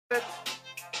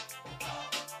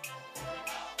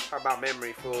about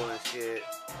memory full and shit.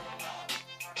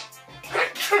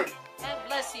 God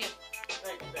bless you.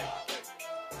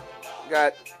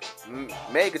 Got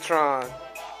Megatron.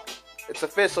 It's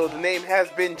official. The name has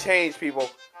been changed, people.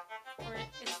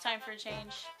 It's time for a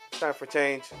change. It's time for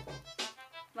change.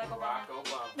 Like Obama.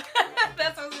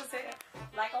 That's what I was gonna say.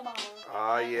 Like Obama.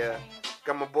 Oh yeah.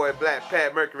 Got my boy Black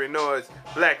Pat, Mercury Noise,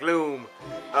 Black Loom.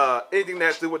 Anything that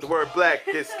has to do with the word black,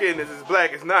 his skin is as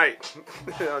black as night.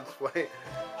 I'm just playing.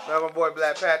 Got my boy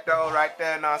Black Pat though, right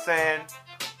there, know what I'm saying?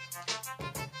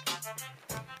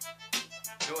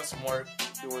 Doing some work.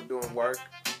 Doing work.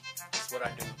 That's what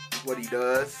I do. What he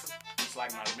does. It's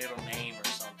like my middle name or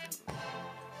something.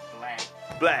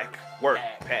 Black work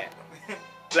Pat.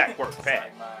 Black work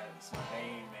Pat. It's my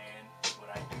name, man. It's what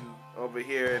I do. Over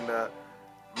here in the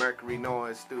Mercury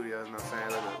Noise Studios, you know what I'm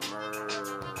saying?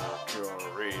 Look at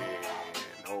Mercury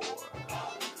Noise.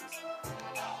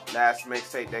 Last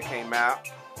mixtape that came out,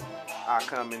 I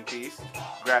Come in Peace.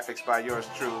 Graphics by yours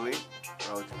truly,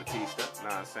 Batista, you know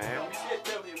what I'm saying? You said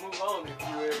tell me to move on if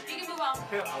you ready. You can move on.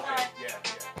 Okay, Sorry. yeah.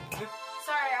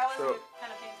 Sorry, I wasn't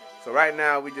kind of paying attention. So right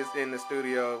now we just in the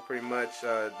studio, pretty much.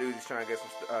 Doozy's trying to get some.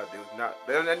 Dude, not.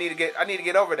 I need to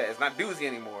get over that. It's not Doozy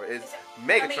anymore. It's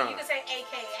Megatron. I mean, you can say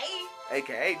AKA.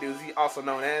 AKA Doozy, also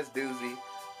known as Doozy,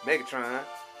 Megatron.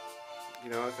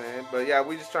 You know what I'm saying? But yeah,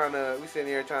 we sitting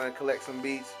here trying to collect some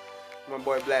beats. My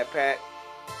boy Black Pat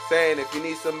saying if you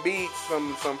need some beats,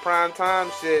 some prime time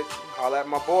shit, holla at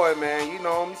my boy, man. You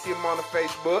know him. You see him on the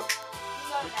Facebook.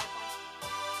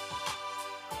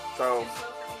 So.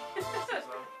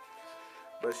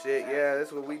 But shit, yeah,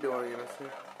 that's what we doing, you know what I'm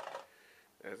saying?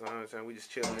 That's what I'm saying. We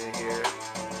just chilling in here.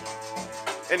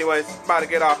 Anyways, about to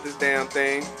get off this damn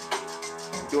thing.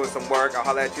 Doing some work. I'll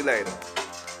holler at you later.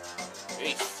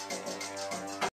 Peace.